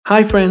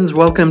Hi friends,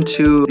 welcome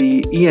to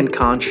the Ian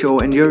Khan Show,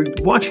 and you're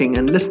watching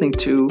and listening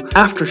to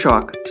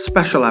Aftershock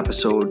special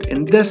episode.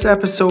 In this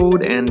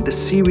episode and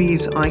this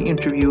series, I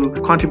interview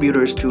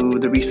contributors to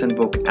the recent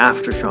book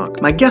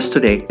Aftershock. My guest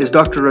today is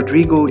Dr.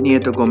 Rodrigo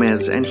Nieto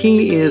Gomez, and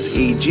he is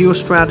a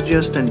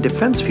geostrategist and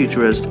defense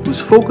futurist who's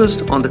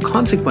focused on the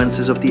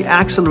consequences of the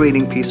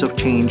accelerating pace of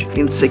change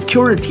in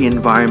security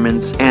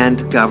environments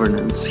and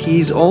governance.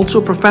 He's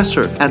also a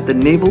professor at the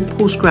Naval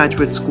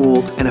Postgraduate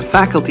School and a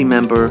faculty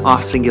member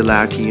of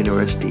Singularity University.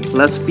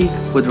 Let's speak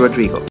with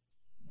Rodrigo.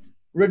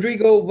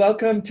 Rodrigo,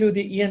 welcome to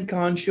the Ian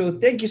Khan Show.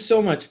 Thank you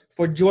so much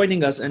for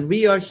joining us. And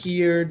we are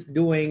here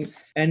doing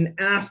an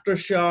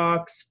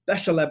Aftershock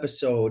special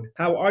episode.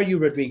 How are you,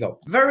 Rodrigo?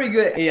 Very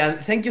good, Ian.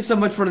 Thank you so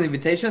much for the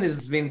invitation.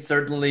 It's been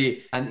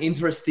certainly an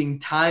interesting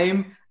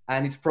time.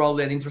 And it's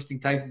probably an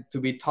interesting time to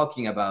be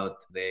talking about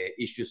the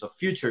issues of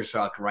future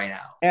shock right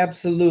now.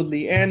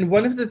 Absolutely. And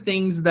one of the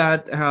things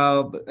that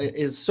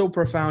is so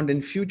profound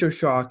in future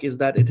shock is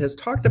that it has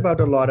talked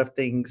about a lot of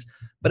things,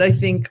 but I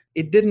think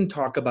it didn't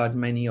talk about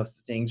many of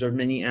the things or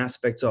many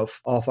aspects of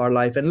our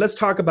life. And let's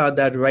talk about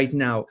that right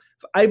now.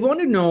 I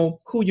want to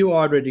know who you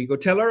are, Rodrigo.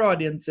 Tell our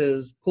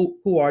audiences,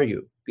 who are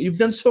you? You've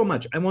done so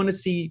much. I want to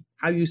see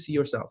how you see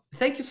yourself.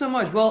 Thank you so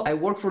much. Well, I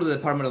work for the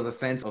Department of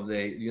Defense of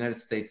the United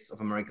States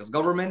of America's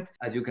government.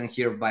 As you can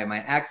hear by my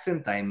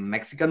accent, I'm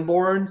Mexican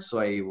born. So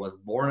I was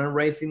born and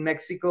raised in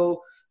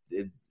Mexico.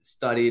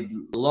 Studied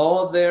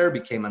law there,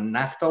 became a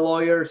NAFTA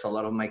lawyer. So a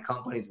lot of my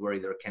companies were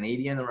either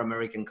Canadian or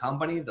American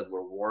companies that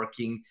were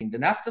working in the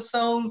NAFTA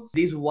zone.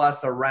 This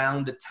was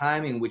around the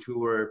time in which we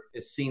were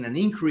seeing an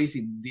increase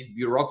in this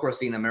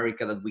bureaucracy in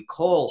America that we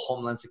call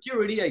Homeland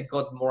Security. I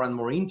got more and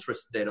more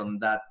interested on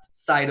that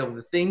side of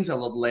the things, a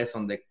lot less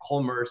on the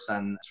commerce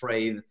and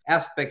trade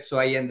aspect. So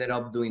I ended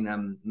up doing a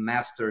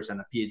master's and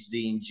a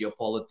PhD in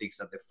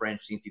geopolitics at the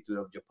French Institute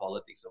of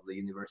Geopolitics of the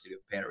University of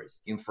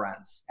Paris in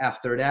France.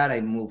 After that,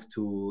 I moved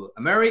to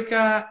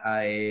America.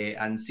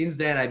 And since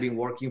then, I've been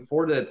working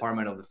for the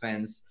Department of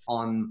Defense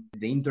on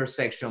the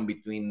intersection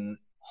between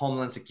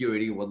Homeland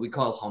Security, what we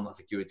call Homeland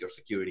Security or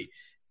security,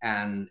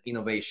 and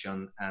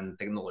innovation and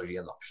technology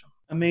adoption.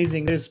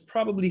 Amazing. There's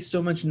probably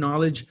so much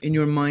knowledge in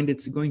your mind,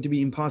 it's going to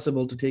be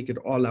impossible to take it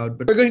all out.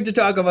 But we're going to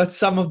talk about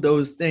some of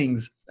those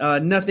things.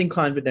 Nothing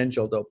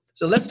confidential, though.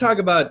 So let's talk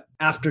about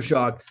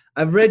Aftershock.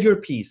 I've read your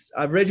piece.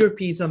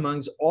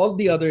 Amongst all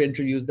the other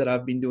interviews that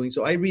I've been doing.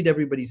 So I read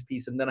everybody's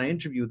piece and then I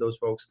interview those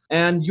folks.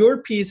 And your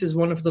piece is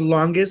one of the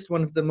longest,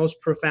 one of the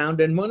most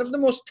profound, and one of the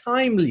most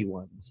timely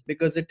ones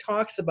because it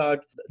talks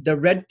about the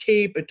red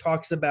tape. It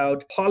talks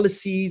about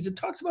policies. It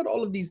talks about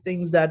all of these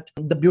things that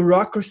the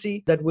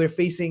bureaucracy that we're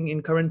facing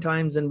in current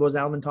times, and was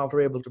Alvin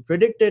Toffler able to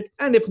predict it?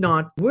 And if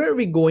not, where are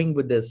we going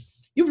with this?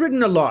 You've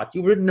written a lot.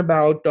 You've written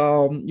about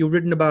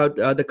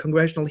the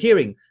congressional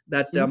hearing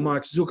that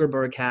Mark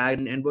Zuckerberg had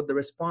and what the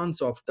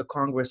response of the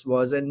Congress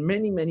was, and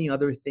many, many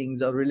other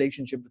things, a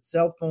relationship with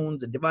cell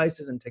phones and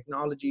devices and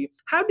technology.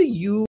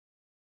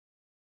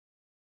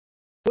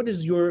 What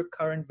is your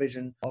current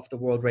vision of the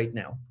world right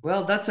now?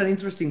 Well, that's an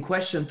interesting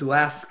question to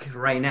ask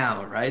right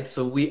now, right?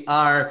 So we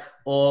are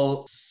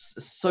all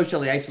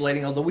socially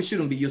isolating, although we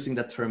shouldn't be using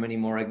that term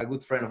anymore. A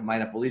good friend of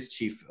mine, a police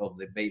chief from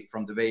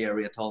the Bay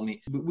Area, told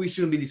me we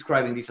shouldn't be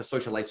describing this as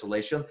social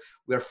isolation.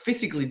 We are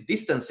physically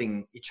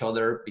distancing each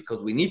other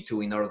because we need to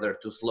in order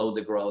to slow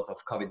the growth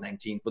of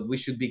COVID-19, but we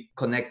should be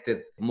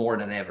connected more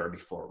than ever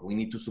before. We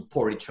need to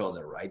support each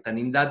other, right? And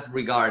in that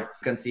regard,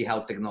 you can see how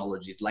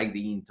technologies like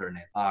the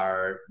internet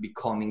are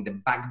becoming the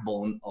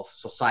backbone of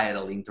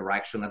societal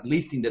interaction, at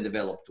least in the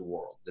developed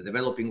world. The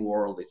developing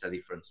world is a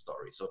different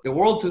story. So the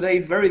world today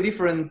is very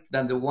different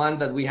than the one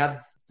that we had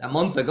a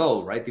month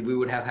ago, right? If we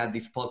would have had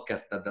this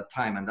podcast at that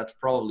time. And that's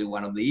probably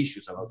one of the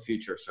issues about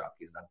future shock,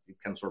 is that it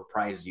can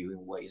surprise you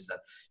in ways that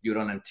you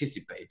don't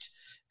anticipate.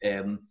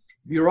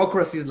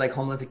 Bureaucracies like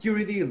Homeland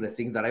Security and the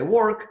things that I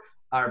work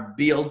are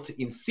built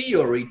in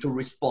theory to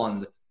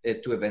respond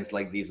to events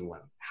like this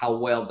one. How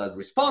well that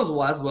response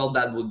was, well,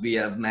 that would be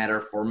a matter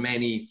for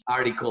many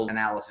article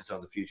analysis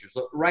of the future.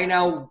 So right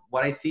now,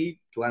 what I see,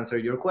 to answer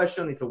your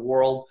question, is a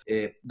world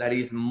that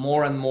is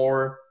more and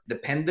more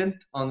dependent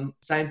on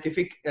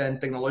scientific and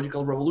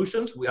technological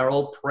revolutions. We are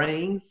all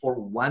praying for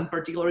one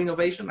particular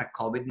innovation, a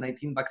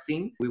COVID-19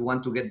 vaccine. We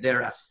want to get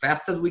there as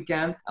fast as we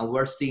can, and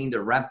we're seeing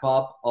the ramp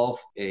up of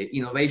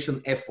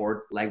innovation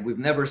effort like we've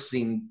never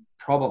seen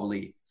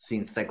probably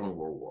since Second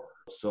World War.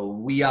 So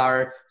we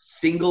are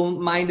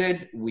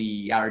single-minded.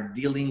 We are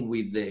dealing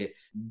with the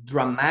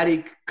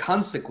dramatic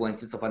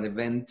consequences of an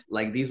event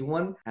like this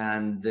one.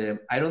 And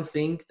I don't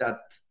think that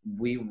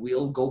we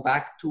will go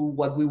back to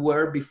what we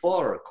were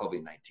before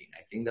COVID-19.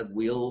 I think that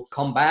we'll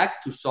come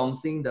back to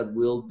something that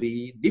will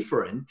be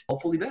different,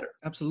 hopefully better.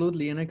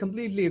 Absolutely. And I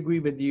completely agree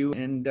with you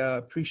and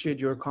appreciate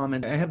your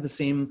comment. I have the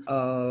same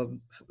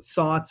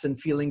thoughts and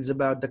feelings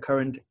about the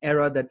current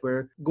era that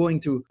we're going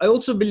through. I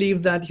also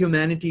believe that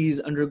humanity is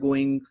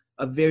undergoing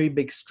a very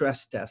big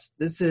stress test.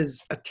 This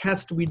is a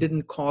test we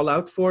didn't call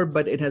out for,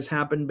 but it has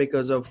happened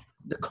because of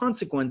the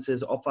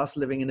consequences of us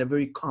living in a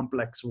very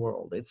complex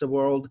world. It's a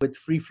world with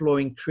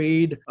free-flowing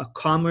trade, a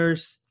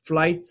commerce,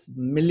 flights,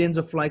 millions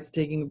of flights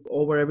taking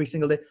over every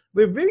single day.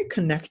 We're very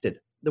connected.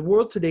 The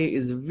world today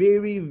is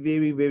very,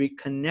 very, very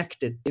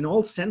connected in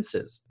all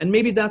senses. And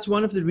maybe that's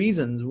one of the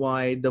reasons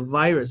why the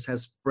virus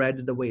has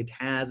spread the way it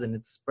has, and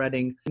it's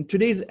spreading. In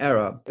today's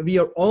era, we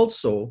are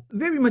also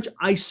very much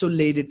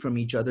isolated from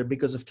each other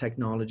because of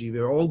technology.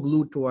 We're all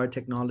glued to our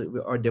technology,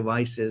 our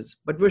devices,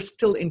 but we're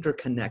still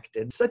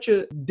interconnected. Such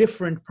a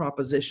different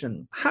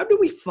proposition. How do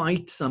we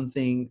fight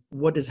something,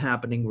 what is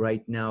happening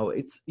right now?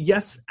 It's,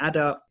 yes,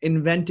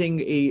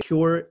 inventing a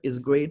cure is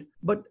great,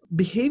 but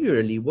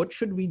behaviorally, what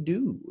should we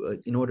do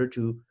in order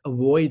to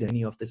avoid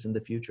any of this in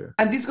the future?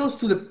 And this goes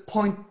to the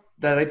point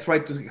that I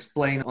tried to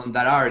explain on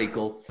that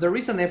article. There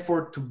is an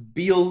effort to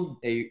build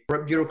a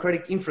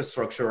bureaucratic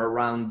infrastructure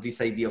around this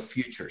idea of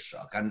future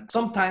shock. And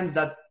sometimes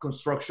that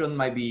construction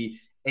might be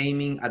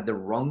aiming at the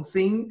wrong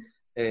thing.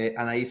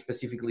 And I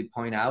specifically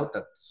point out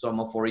that some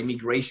of our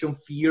immigration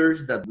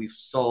fears that we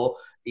saw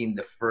in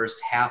the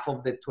first half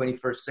of the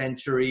 21st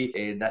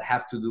century that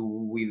have to do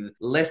with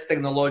less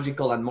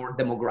technological and more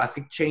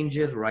demographic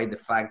changes, right? The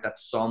fact that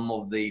some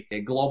of the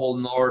global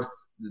north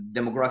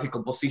demographic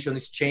composition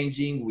is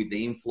changing with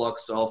the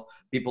influx of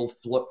people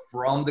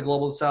from the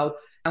global south.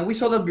 And we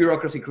saw that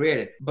bureaucracy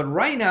created. But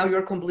right now,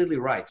 you're completely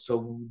right.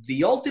 So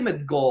the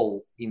ultimate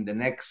goal in the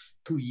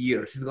next 2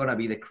 years is going to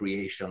be the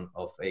creation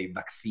of a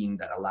vaccine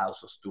that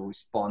allows us to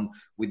respond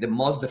with the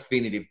most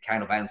definitive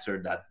kind of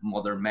answer that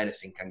modern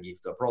medicine can give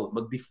to a problem.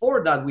 But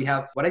before that, we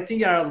have what I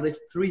think are at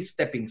least 3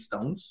 stepping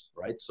stones,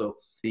 right? So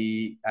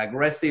the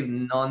aggressive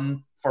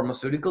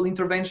non-pharmaceutical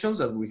interventions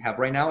that we have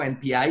right now,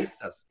 NPIs,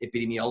 as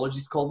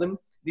epidemiologists call them.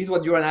 This is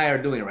what you and I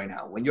are doing right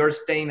now. When you're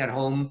staying at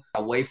home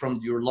away from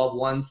your loved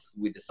ones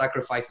with the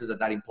sacrifices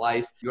that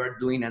implies, you are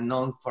doing a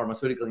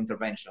non-pharmaceutical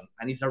intervention.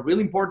 And it's a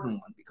really important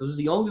one because it's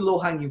the only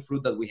low-hanging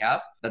fruit that we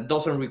have that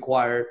doesn't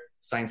require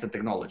science and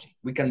technology.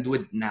 We can do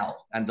it now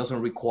and doesn't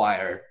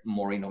require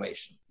more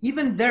innovation.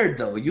 Even there,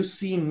 though, you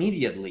see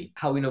immediately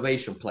how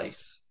innovation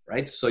plays,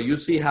 right? So you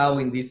see how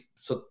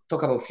so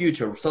talk about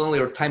future, suddenly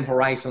our time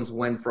horizons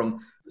went from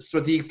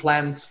strategic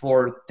plans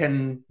for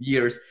 10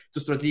 years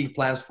to strategic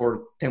plans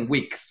for 10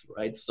 weeks,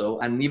 right? So,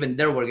 and even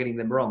there we're getting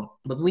them wrong.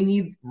 But we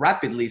need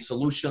rapidly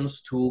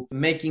solutions to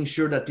making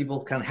sure that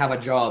people can have a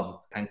job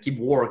and keep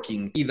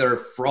working either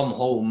from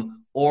home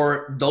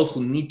or those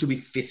who need to be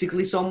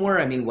physically somewhere.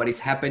 I mean, what is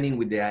happening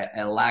with the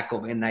lack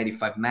of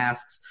N95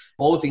 masks,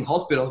 both in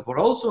hospitals, but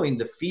also in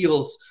the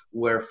fields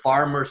where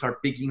farmers are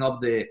picking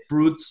up the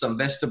fruits and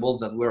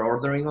vegetables that we're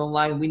ordering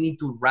online. We need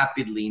to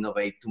rapidly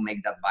innovate to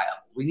make that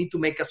viable. We need to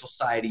make a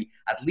society,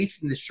 at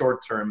least in the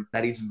short term,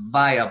 that is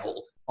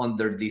viable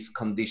under these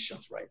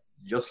conditions, right?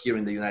 Just here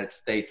in the United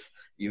States,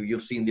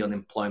 you've seen the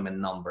unemployment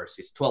numbers.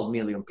 It's 12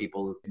 million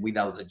people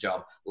without a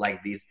job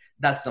like this.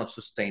 That's not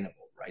sustainable.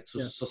 Right. So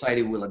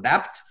society will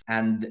adapt.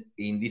 And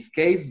in this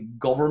case,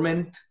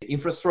 government,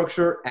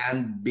 infrastructure,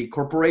 and big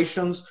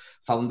corporations,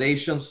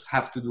 foundations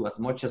have to do as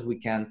much as we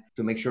can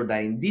to make sure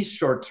that in this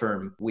short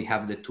term, we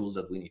have the tools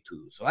that we need to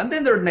do so. And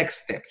then there are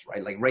next steps,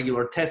 right? Like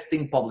regular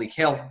testing, public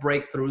health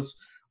breakthroughs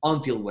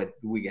until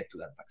we get to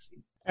that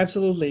vaccine.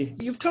 Absolutely.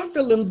 You've talked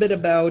a little bit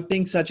about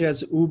things such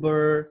as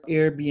Uber,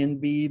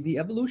 Airbnb, the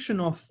evolution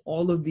of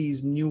all of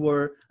these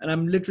newer, and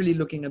I'm literally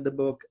looking at the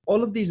book,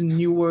 all of these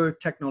newer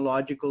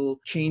technological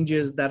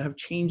changes that have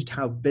changed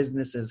how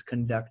business is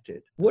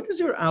conducted. What is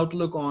your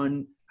outlook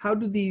on how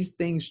do these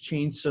things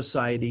change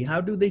society?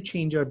 How do they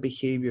change our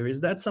behavior? Is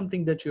that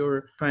something that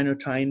you're trying to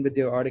tie in with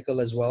your article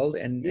as well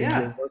and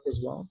your work as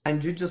well?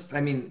 And you just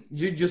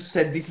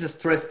said this is a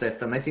stress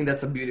test. And I think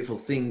that's a beautiful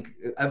thing,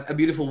 a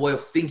beautiful way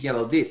of thinking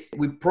about this.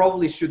 We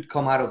probably should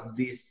come out of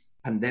this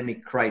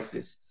pandemic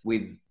crisis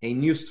with a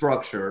new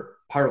structure.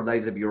 Part of that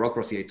is the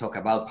bureaucracy I talk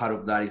about. Part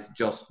of that is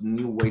just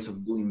new ways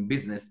of doing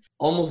business,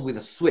 almost with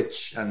a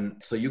switch.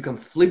 And so you can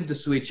flip the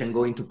switch and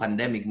go into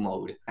pandemic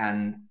mode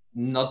and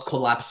not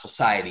collapse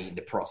society in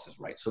the process,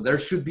 right? So there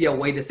should be a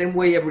way, the same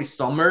way every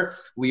summer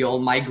we all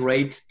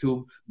migrate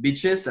to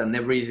beaches and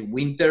every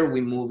winter we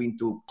move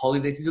into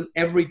holiday season.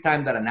 Every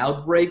time that an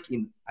outbreak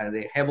in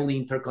the heavily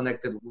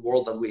interconnected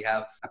world that we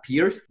have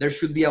appears, there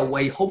should be a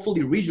way,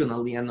 hopefully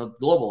regionally and not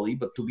globally,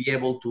 but to be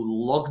able to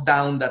lock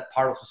down that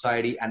part of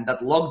society. And that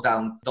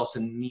lockdown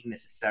doesn't mean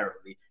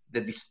necessarily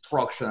the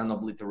destruction and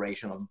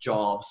obliteration of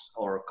jobs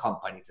or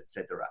companies,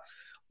 etc.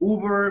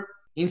 Uber,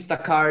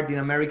 Instacart in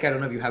America, I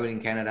don't know if you have it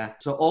in Canada.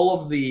 So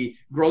all of the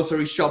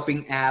grocery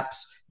shopping apps,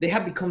 they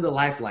have become the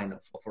lifeline of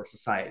our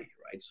society,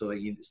 right? So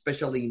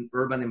especially in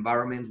urban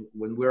environments,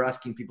 when we're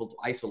asking people to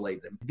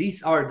isolate them,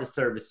 these are the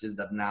services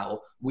that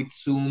now with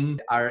Zoom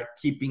are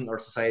keeping our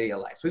society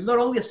alive. So it's not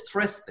only a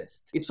stress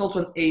test, it's also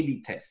an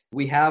A/B test.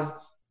 We have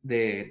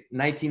the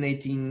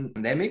 1918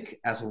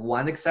 pandemic as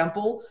one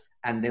example,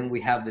 and then we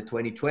have the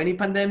 2020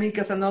 pandemic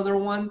as another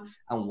one.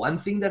 And one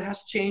thing that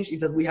has changed is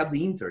that we have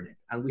the internet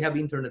and we have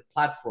internet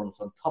platforms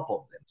on top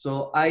of them.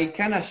 So I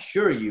can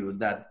assure you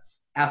that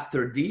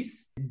after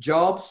this,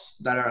 jobs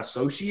that are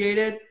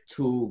associated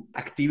to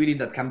activities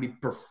that can be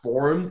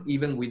performed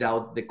even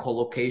without the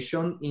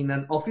collocation in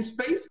an office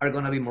space are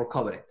going to be more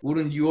coveted.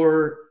 Wouldn't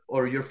your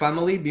or your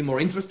family be more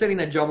interested in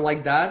a job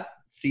like that,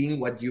 seeing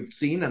what you've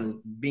seen and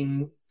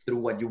being through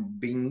what you've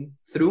been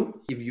through,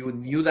 if you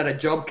knew that a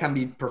job can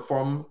be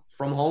performed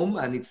from home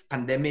and it's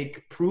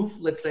pandemic proof,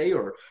 let's say,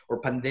 or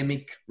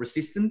pandemic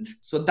resistant?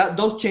 So that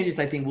those changes,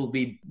 I think, will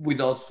be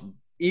with us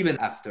even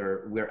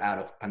after we're out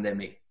of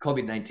pandemic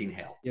COVID-19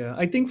 hell. Yeah,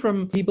 I think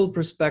from people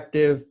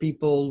perspective,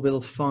 people will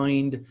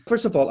find,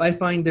 first of all, I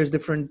find there's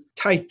different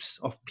types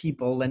of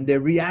people and their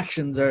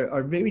reactions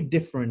are very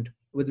different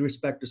with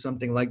respect to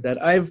something like that.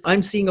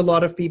 I'm seeing a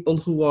lot of people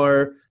who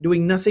are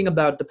doing nothing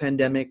about the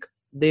pandemic.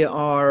 They've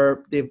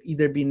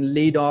either been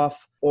laid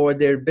off or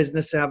their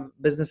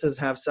businesses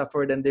have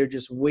suffered and they're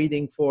just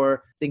waiting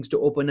for things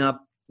to open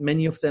up.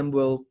 Many of them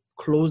will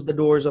close the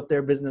doors of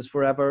their business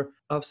forever.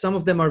 Some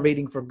of them are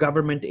waiting for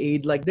government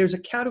aid. Like, there's a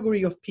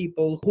category of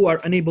people who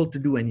are unable to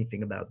do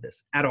anything about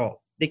this at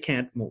all. They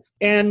can't move.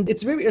 And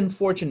it's very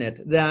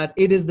unfortunate that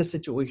it is the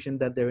situation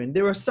that they're in.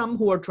 There are some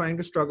who are trying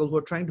to struggle, who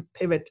are trying to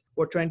pivot,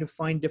 who are trying to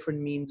find different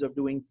means of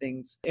doing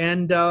things.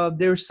 And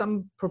there are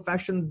some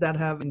professions that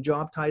have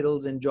job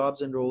titles and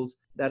jobs and roles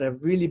that have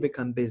really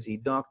become busy,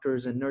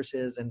 doctors and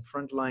nurses and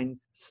frontline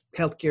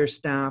healthcare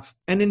staff.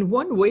 And in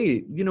one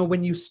way,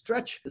 when you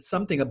stretch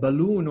something, a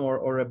balloon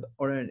or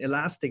an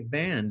elastic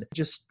band, it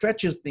just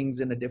stretches things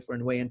in a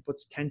different way and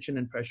puts tension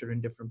and pressure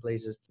in different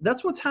places.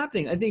 That's what's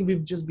happening. I think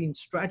we've just been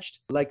stretched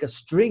like a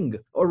string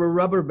or a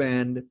rubber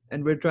band,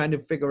 and we're trying to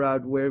figure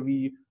out where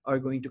we are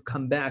going to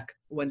come back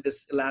when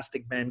this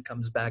elastic band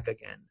comes back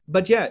again.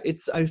 But yeah,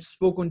 I've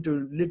spoken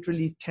to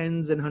literally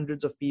tens and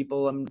hundreds of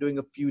people. I'm doing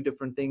a few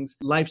different things,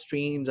 live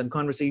streams and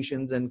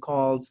conversations and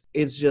calls.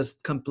 It's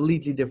just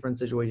completely different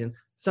situation.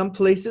 Some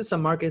places,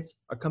 some markets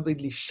are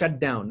completely shut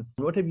down.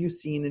 What have you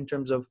seen in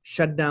terms of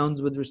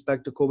shutdowns with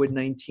respect to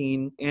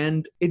COVID-19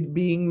 and it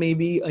being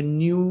maybe a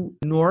new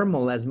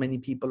normal, as many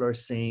people are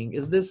saying?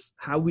 Is this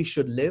how we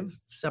should live,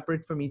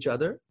 separate from each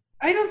other?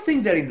 I don't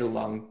think that in the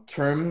long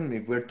term,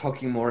 if we're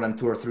talking more than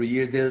 2 or 3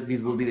 years,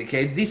 this will be the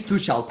case. These too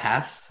shall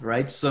pass,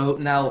 right? So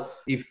now,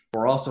 if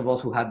for us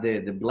who had the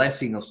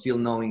blessing of still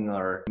knowing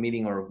or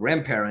meeting our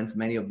grandparents,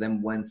 many of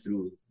them went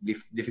through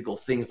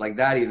difficult things like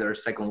that, either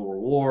Second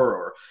World War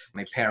or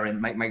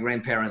my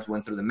grandparents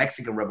went through the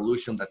Mexican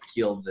Revolution that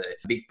killed the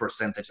big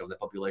percentage of the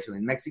population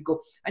in Mexico.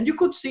 And you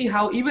could see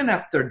how even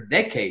after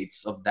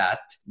decades of that,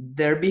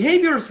 their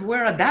behaviors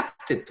were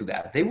adapted to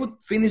that. They would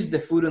finish the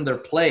food on their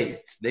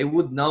plate. They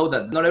would know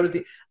that not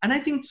everything. And I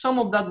think some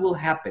of that will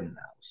happen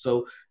now.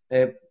 So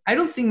I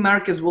don't think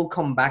markets will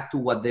come back to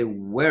what they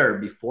were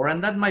before,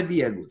 and that might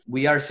be a good.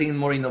 We are seeing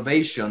more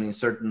innovation in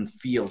certain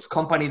fields.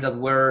 Companies that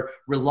were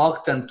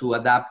reluctant to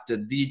adapt the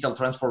digital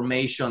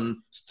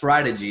transformation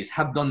strategies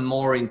have done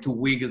more in 2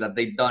 weeks than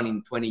they've done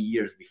in 20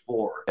 years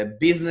before.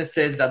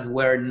 Businesses that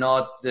were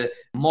not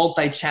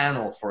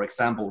multi-channel, for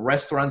example,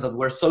 restaurants that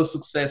were so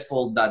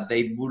successful that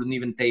they wouldn't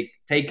even take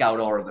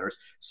takeout orders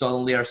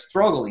suddenly are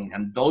struggling,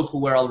 and those who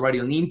were already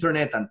on the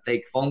internet and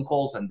take phone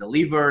calls and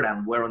delivered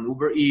and were on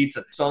Uber Eats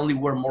suddenly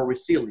were more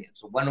resilient.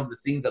 So one of the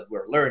things that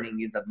we're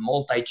learning is that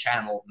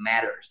multi-channel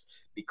matters,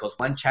 because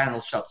one channel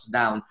shuts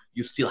down,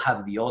 you still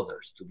have the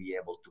others to be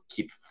able to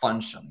keep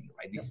functioning,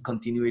 right? This is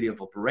continuity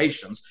of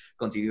operations,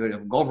 continuity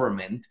of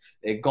government,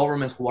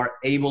 governments who are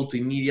able to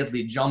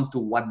immediately jump to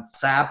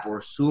WhatsApp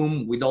or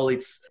Zoom with all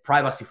its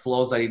privacy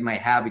flaws that it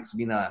might have. It's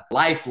been a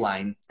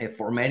lifeline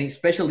for many,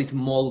 especially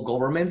small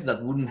governments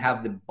that wouldn't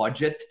have the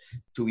budget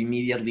to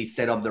immediately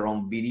set up their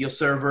own video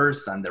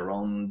servers and their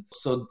own.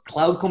 So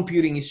cloud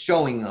computing is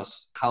showing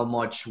us how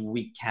much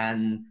we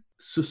can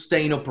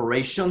sustain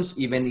operations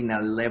even in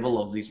a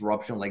level of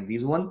disruption like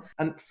this one.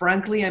 And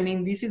frankly, I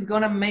mean, this is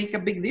gonna make a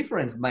big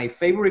difference. My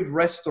favorite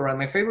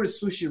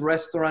sushi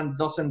restaurant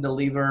doesn't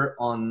deliver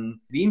on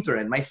the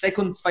internet. My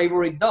second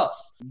favorite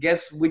does.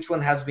 Guess which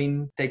one has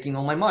been taking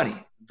all my money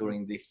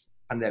during this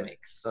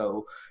pandemic?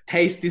 So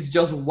taste is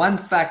just one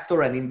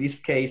factor, and in this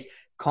case,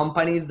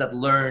 companies that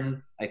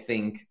learn, I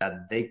think,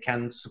 that they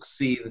can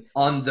succeed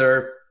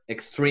under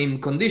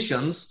extreme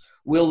conditions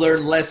will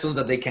learn lessons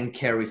that they can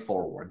carry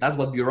forward. That's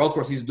what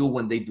bureaucracies do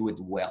when they do it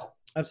well.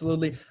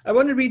 Absolutely. I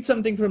want to read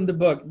something from the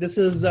book. This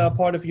is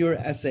part of your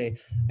essay.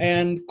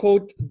 And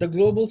quote, "The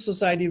global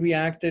society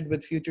reacted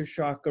with future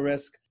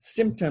shock-esque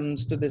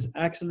symptoms to this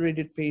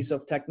accelerated pace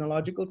of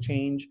technological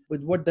change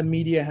with what the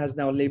media has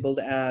now labeled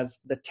as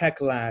the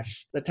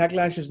techlash. The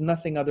techlash is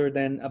nothing other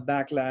than a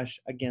backlash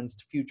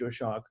against future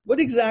shock." What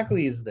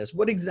exactly is this?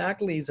 What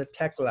exactly is a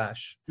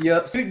techlash?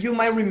 Yeah, so you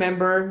might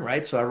remember,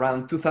 right? So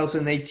around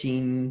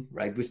 2018,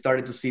 right, we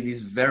started to see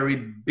this very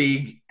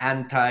big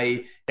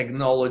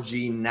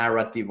anti-technology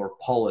narrative or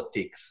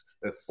politics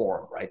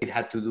form, right? It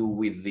had to do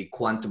with the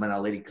quantum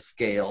analytics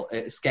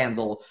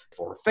scandal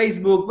for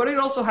Facebook, but it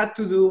also had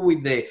to do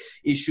with the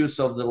issues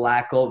of the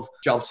lack of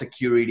job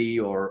security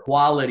or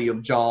quality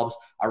of jobs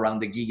around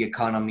the gig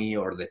economy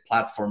or the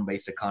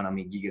platform-based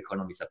economy. Gig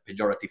economy is a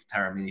pejorative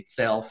term in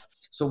itself.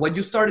 So what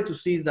you started to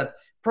see is that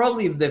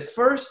probably the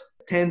first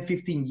 10,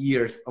 15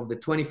 years of the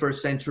 21st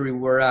century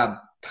were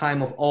a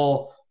time of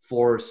awe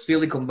for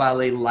Silicon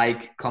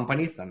Valley-like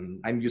companies, and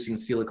I'm using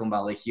Silicon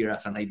Valley here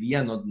as an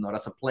idea, not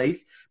as a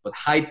place, but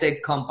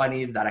high-tech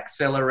companies that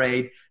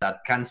accelerate, that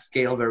can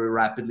scale very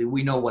rapidly.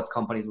 We know what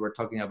companies we're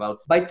talking about.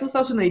 By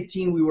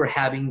 2018, we were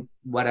having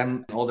what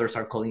others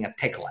are calling a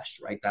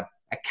techlash, right?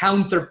 A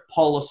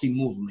counter-policy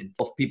movement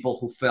of people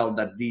who felt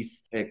that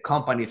these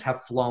companies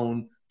have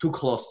flown too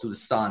close to the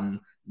sun,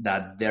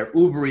 that their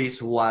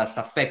hubris was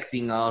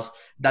affecting us,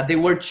 that they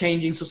were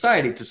changing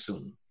society too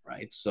soon,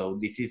 right? So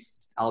this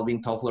is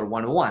Alvin Toffler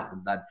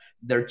 101, that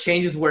their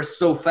changes were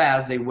so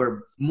fast, they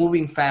were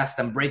moving fast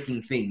and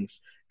breaking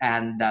things,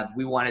 and that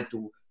we wanted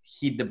to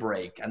hit the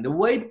brake. And the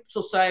way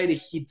society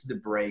hits the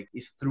brake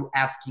is through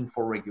asking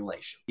for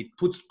regulation. It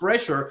puts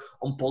pressure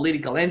on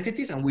political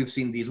entities, and we've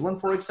seen this one,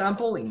 for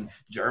example, in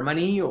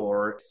Germany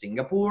or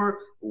Singapore,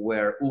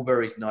 where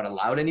Uber is not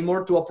allowed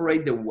anymore to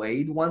operate the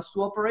way it wants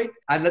to operate.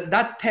 And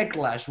that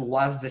techlash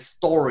was the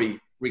story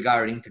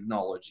regarding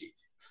technology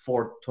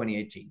for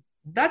 2018.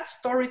 That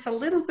story is a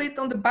little bit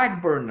on the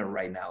back burner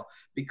right now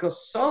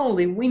because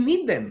suddenly we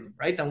need them,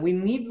 right? And we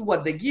need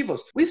what they give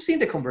us. We've seen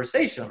the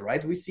conversation,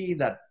 right? We see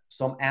that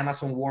some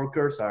Amazon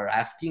workers are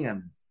asking,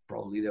 and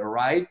probably they're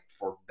right,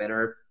 for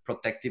better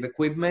protective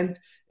equipment.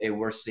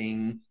 We're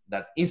seeing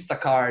that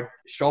Instacart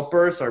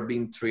shoppers are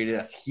being treated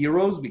as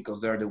heroes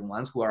because they're the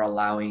ones who are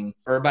allowing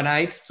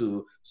urbanites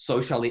to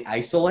socially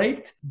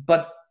isolate.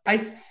 But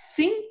I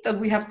think that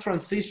we have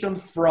transitioned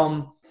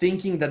from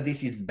thinking that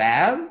this is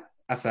bad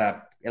as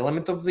a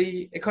element of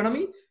the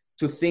economy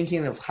to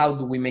thinking of how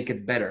do we make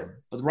it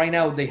better. But right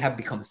now they have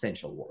become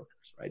essential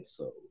workers, right?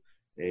 So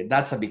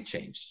that's a big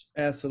change.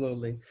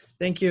 Absolutely.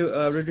 Thank you,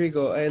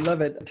 Rodrigo. I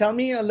love it. Tell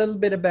me a little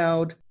bit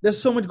about,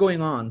 there's so much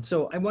going on.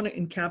 So I want to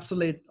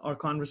encapsulate our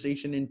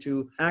conversation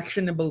into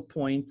actionable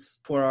points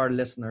for our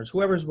listeners,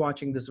 whoever's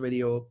watching this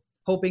video,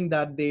 hoping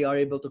that they are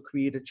able to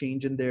create a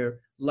change in their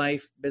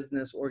life,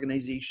 business,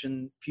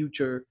 organization,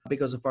 future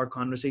because of our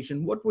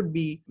conversation. What would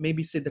be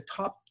maybe say the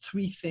top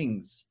 3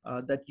 things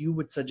that you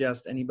would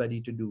suggest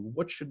anybody to do?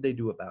 What should they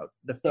do about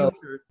the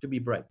future to be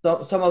bright?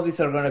 So some of these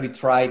are going to be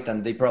tried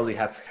and they probably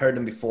have heard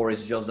them before.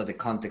 It's just that the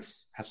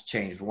context has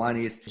changed. One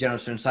is General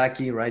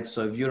Sensaki, right?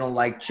 So if you don't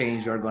like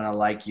change, you're going to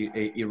like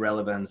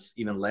irrelevance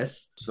even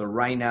less. So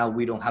right now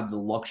we don't have the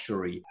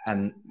luxury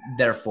and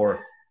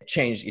therefore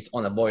change is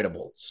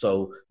unavoidable.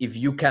 So if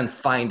you can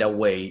find a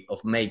way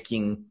of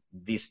making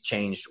this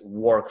change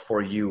work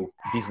for you,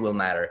 this will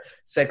matter.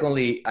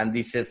 Secondly, and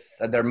this is,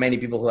 there are many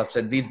people who have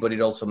said this, but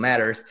it also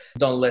matters,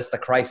 don't let the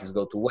crisis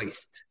go to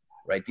waste,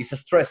 right? It's a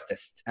stress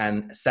test.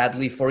 And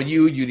sadly for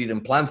you, you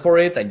didn't plan for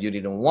it and you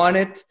didn't want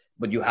it,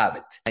 but you have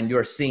it. And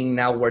you're seeing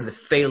now where the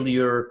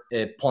failure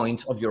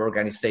points of your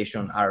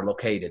organization are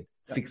located.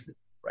 Fix it.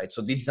 Right.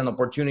 So this is an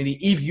opportunity.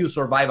 If you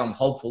survive, and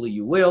hopefully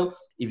you will,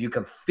 if you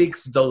can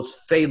fix those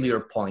failure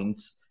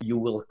points, you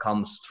will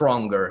come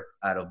stronger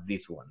out of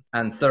this one.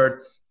 And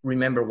third,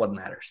 remember what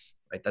matters,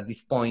 right? At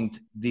this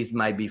point, this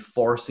might be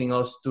forcing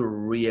us to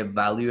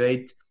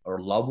reevaluate our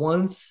loved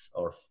ones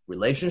or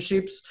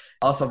relationships.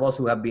 Those of us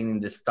who have been in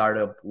the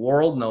startup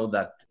world know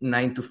that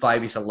 9 to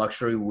 5 is a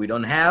luxury we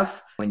don't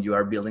have when you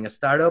are building a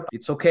startup.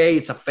 It's okay.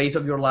 It's a phase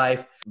of your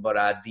life. But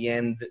at the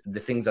end, the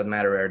things that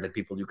matter are the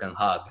people you can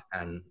hug,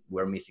 and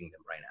we're missing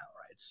them right now.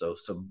 So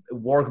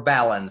work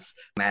balance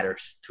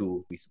matters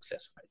to be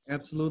successful.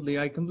 Absolutely.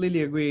 I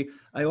completely agree.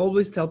 I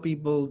always tell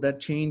people that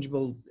change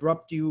will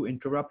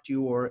interrupt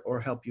you, or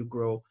help you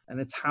grow.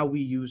 And it's how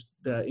we use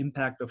the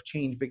impact of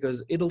change,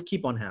 because it'll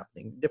keep on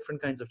happening.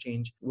 Different kinds of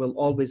change will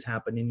always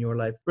happen in your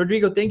life.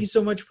 Rodrigo, thank you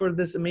so much for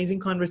this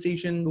amazing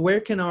conversation. Where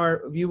can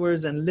our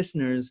viewers and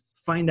listeners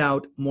find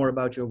out more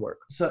about your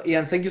work? So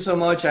Ian, thank you so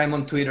much. I'm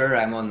on Twitter,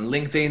 I'm on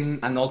LinkedIn,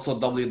 and also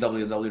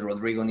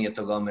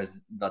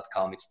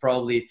www.rodrigonietogomez.com. It's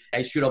probably,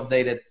 I should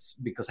update it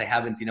because I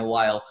haven't in a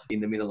while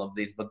in the middle of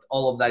this, but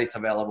all of that is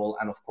available.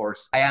 And of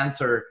course, I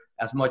answer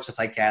as much as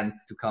I can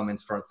to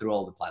comments through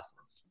all the platforms.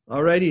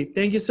 Alrighty.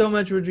 Thank you so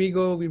much,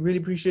 Rodrigo. We really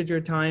appreciate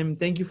your time.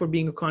 Thank you for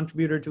being a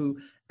contributor to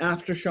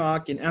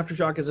Aftershock. And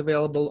Aftershock is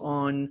available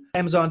on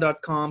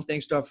Amazon.com.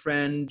 Thanks to our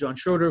friend, John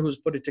Schroeder, who's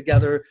put it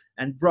together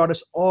and brought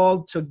us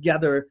all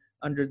together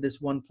under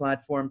this one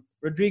platform.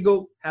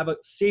 Rodrigo, have a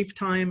safe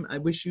time. I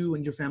wish you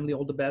and your family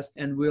all the best,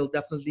 and we'll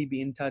definitely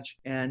be in touch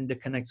and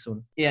connect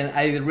soon. Yeah,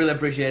 I really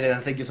appreciate it.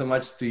 And thank you so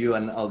much to you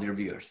and all your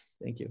viewers.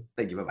 Thank you.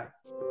 Thank you. Bye-bye.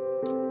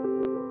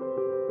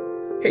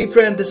 Hey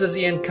friend, this is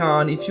Ian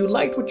Khan. If you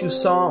liked what you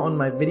saw on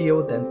my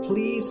video, then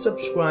please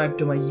subscribe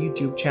to my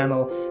YouTube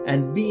channel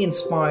and be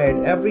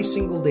inspired every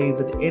single day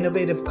with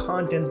innovative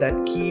content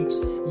that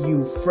keeps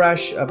you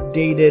fresh,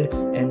 updated,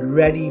 and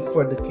ready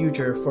for the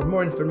future. For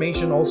more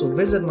information, also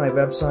visit my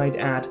website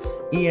at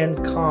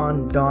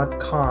iankhan.com.